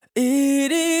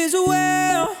It is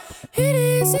well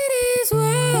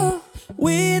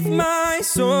with my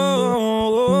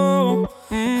soul.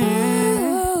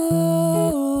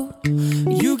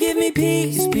 You give me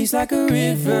peace like a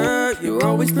river. You're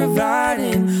always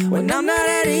providing. When I'm not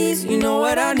at ease, you know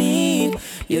what I need.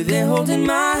 You're there holding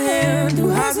my hand through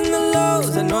highs and the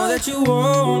lows. I know that you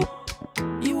won't.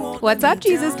 What's up,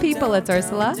 Jesus people? It's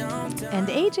Ursula and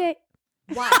AJ.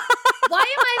 Why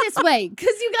am I this way?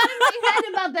 Because you got in my head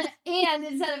about the and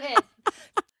instead of it.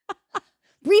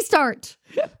 Restart.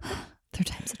 Third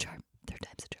time's a charm.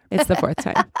 It's the fourth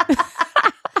time.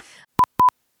 I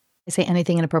say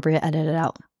anything inappropriate, edit it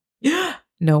out.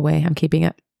 No way. I'm keeping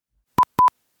it.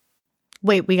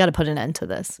 Wait, we got to put an end to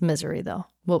this misery, though.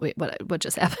 What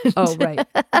just happened? Oh, right.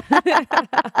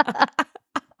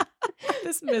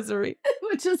 This misery.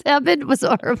 What just happened was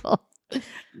horrible.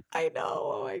 I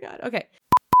know. Oh, my God. Okay.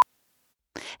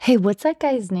 Hey, what's that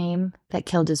guy's name that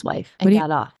killed his wife and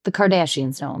got off? The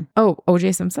Kardashians know him. Oh,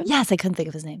 O.J. Simpson? Yes, I couldn't think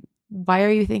of his name. Why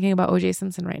are you thinking about O.J.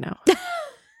 Simpson right now?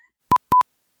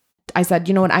 I said,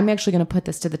 you know what? I'm actually going to put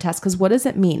this to the test because what does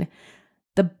it mean?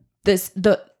 Oh my God.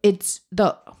 What is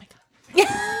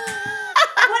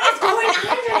going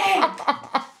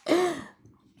on today?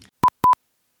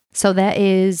 So that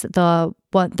is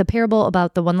the parable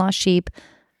about the one lost sheep.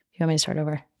 You want me to start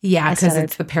over? Yeah, because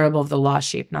it's the parable of the lost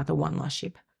sheep, not the one lost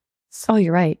sheep. Oh,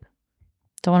 you're right.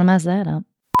 Don't want to mess that up.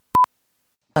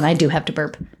 And I do have to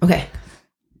burp. Okay.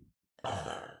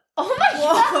 Oh my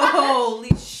God. Holy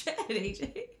shit,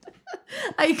 AJ.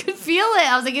 I could feel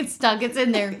it. I was like, it's stuck. It's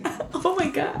in there. Oh my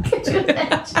God. Could you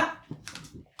imagine? I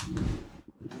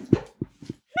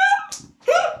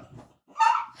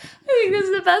think this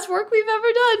is the best work we've ever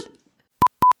done.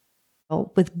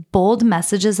 Oh, with bold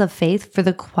messages of faith for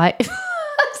the quiet.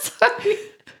 I'm sorry.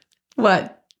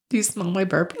 What? Do you smell my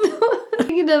burp?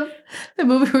 Thinking of the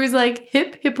movie where he's like,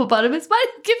 hippopotamus,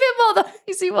 give him all the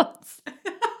easy ones.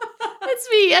 That's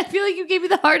me. I feel like you gave me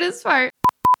the hardest part.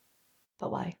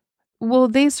 But why? Well,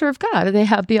 they serve God. They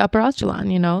have the upper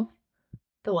echelon, you know?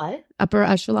 The what? Upper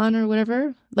echelon or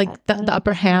whatever. Like the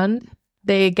upper hand.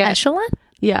 They get... Echelon?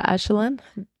 Yeah, echelon.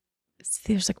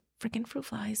 There's like freaking fruit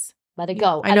flies. Let it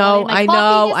go. I know.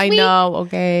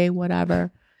 Okay,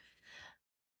 whatever.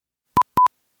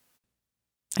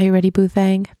 Are you ready, Boo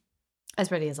Thang?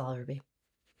 As ready as I'll ever be.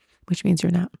 Which means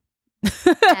you're not.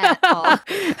 At all.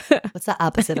 What's the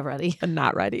opposite of ready? I'm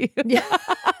not ready. Yeah.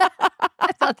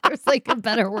 I thought there was like a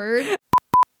better word.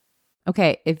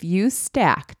 Okay, if you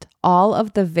stacked all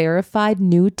of the verified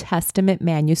New Testament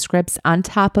manuscripts on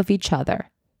top of each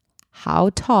other, how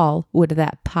tall would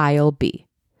that pile be?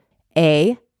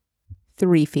 A,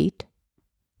 3 feet.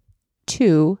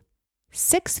 2,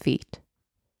 6 feet.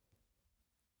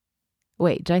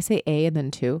 Wait, did I say A and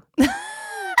then 2?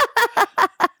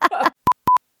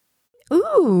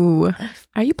 Ooh,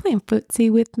 are you playing footsie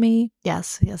with me?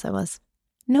 Yes, I was.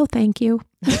 No, thank you.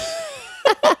 That's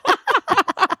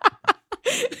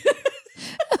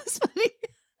funny.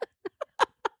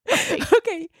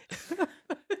 Okay.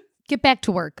 Get back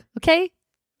to work, okay?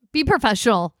 Be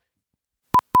professional.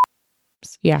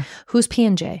 Yeah. Who's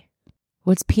P&J?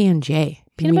 What's P&J?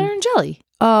 Peanut butter and jelly.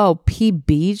 Oh,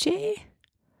 PBJ?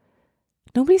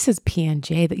 Nobody says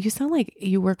P&J. That you sound like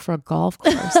you work for a golf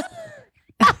course.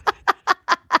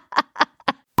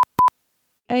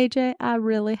 AJ, I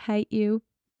really hate you.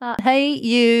 Hate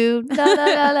you. La, la,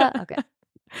 la, la. Okay.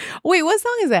 Wait, what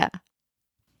song is that?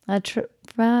 I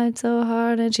tried so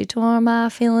hard and she tore my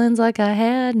feelings like I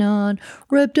had none.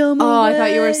 Ripped them away. Oh, I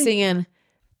thought you were singing.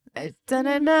 Hold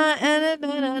on.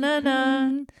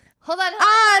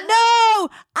 I know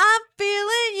I'm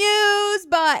feeling used,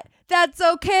 but that's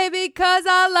okay because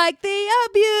I like the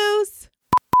abuse.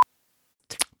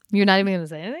 You're not even going to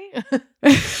say anything?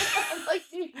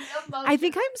 I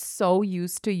think I'm so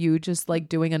used to you just like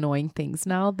doing annoying things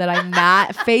now that I'm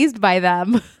not fazed by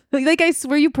them. Like I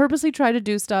swear you purposely try to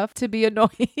do stuff to be annoying.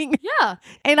 Yeah.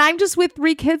 And I'm just with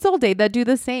 3 kids all day that do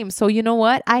the same. So you know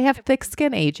what? I have thick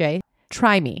skin, AJ.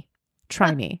 Try me.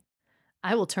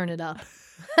 I will turn it up.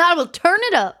 I will turn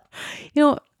it up. You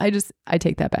know, I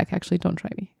take that back. Actually, don't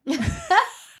try me.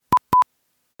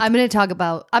 I'm not going to tell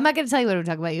you what I'm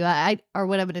talking about you. Or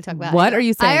what I'm going to talk about. What are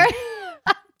you saying?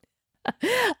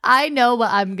 I know what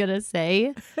I'm going to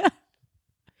say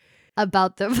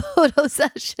about the photo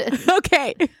session.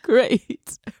 Okay,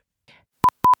 great.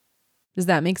 Does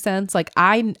that make sense? Like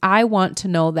I want to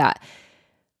know that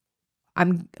I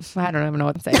don't even know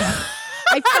what I'm saying.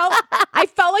 I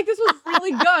felt like this was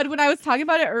really good when I was talking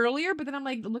about it earlier, but then I'm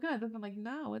like looking at this, I'm like,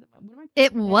 no, what am I?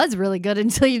 It was really good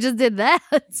until you just did that.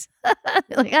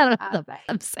 Like, I don't know what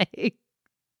I'm saying.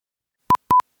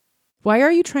 Why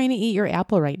are you trying to eat your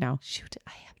apple right now? Shoot,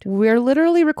 I have to. We're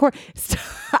literally recording.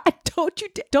 Don't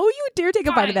you dare take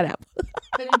a bite of that apple.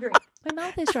 My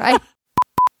mouth is dry.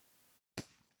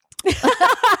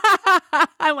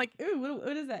 I'm like, ooh,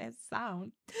 what is that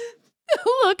sound?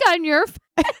 Look on your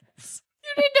face.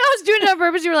 You didn't know I was doing it on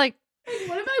purpose. You were like,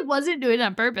 what if I wasn't doing it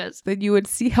on purpose? Then you would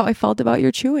see how I felt about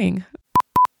your chewing.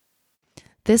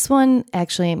 This one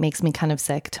actually makes me kind of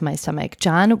sick to my stomach.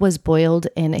 John was boiled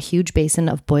in a huge basin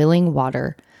of boiling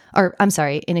water,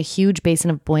 in a huge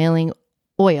basin of boiling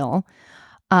oil.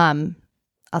 I'll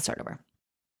start over.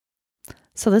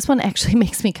 So this one actually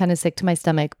makes me kind of sick to my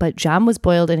stomach, but John was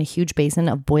boiled in a huge basin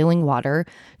of boiling water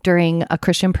during a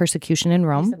Christian persecution in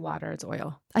Rome. I said water, it's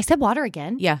oil. I said water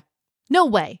again? Yeah. No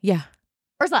way. Yeah.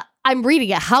 Ursula, I'm reading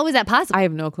it. How is that possible? I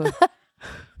have no clue.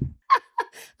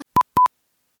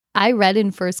 I read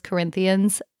in 1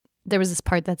 Corinthians, there was this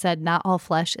part that said, not all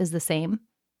flesh is the same.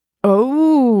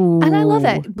 Oh. And I love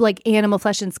that. Like animal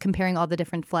flesh, and it's comparing all the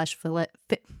different flesh.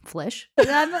 Flesh?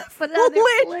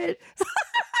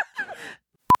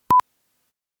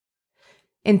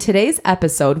 In today's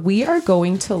episode, we are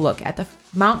going to look at the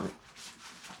mountain.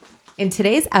 In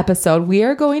today's episode, we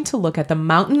are going to look at the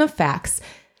mountain of facts.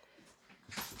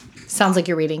 Sounds like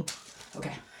you're reading.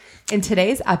 Okay. In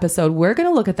today's episode, we're going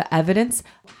to look at the evidence.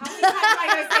 How many times am I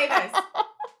going to say this?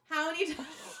 How many times?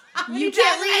 You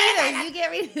can't read either. You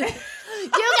can't read either. You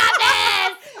got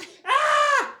this.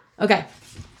 Okay.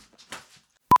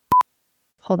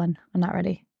 Hold on. I'm not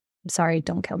ready. I'm sorry.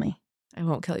 Don't kill me. I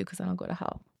won't kill you because I don't go to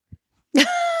hell.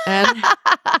 And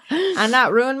I'm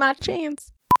not ruin my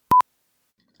chance.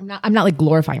 I'm not like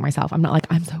glorifying myself. I'm not like,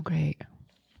 I'm so great.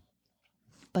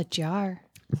 But you are.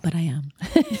 But I am.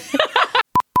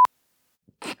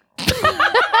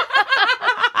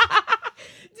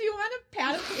 Do you want to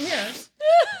pat it here?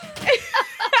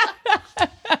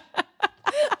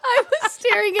 I was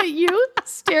staring at you,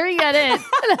 staring at it.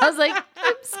 And I was like,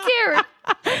 I'm scared.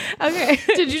 Okay.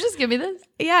 Did you just give me this?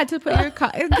 Yeah, to put your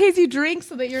in case you drink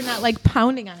so that you're not like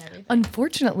pounding on everything.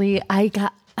 Unfortunately,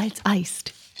 it's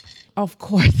iced. Of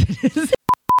course it is.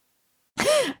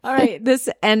 All right.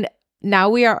 And now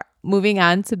we are moving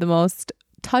on to the most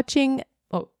touching.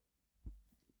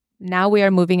 Now we are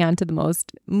moving on to the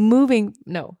most moving.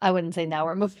 No, I wouldn't say now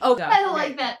we're moving. Oh, I don't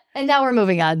like that. And now we're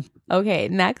moving on. Okay.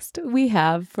 Next we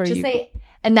have for Just you. say,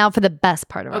 and now for the best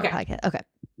part of our Okay. podcast. Okay.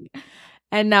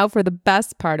 And now for the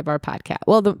best part of our podcast.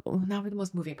 Well, now for the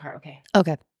most moving part. Okay.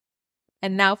 Okay.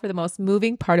 And now for the most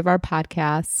moving part of our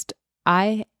podcast,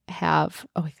 I have.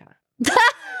 Oh my God.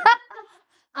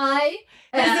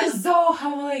 This is so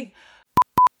humbling.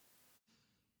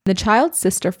 The child's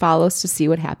sister follows to see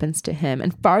what happens to him,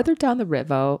 and farther down the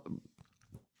river.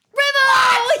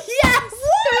 Rivo! Yes!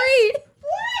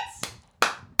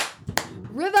 What?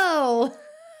 3! Rivo!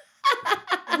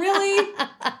 Really?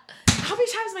 How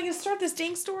many times am I going to start this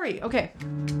dang story? Okay.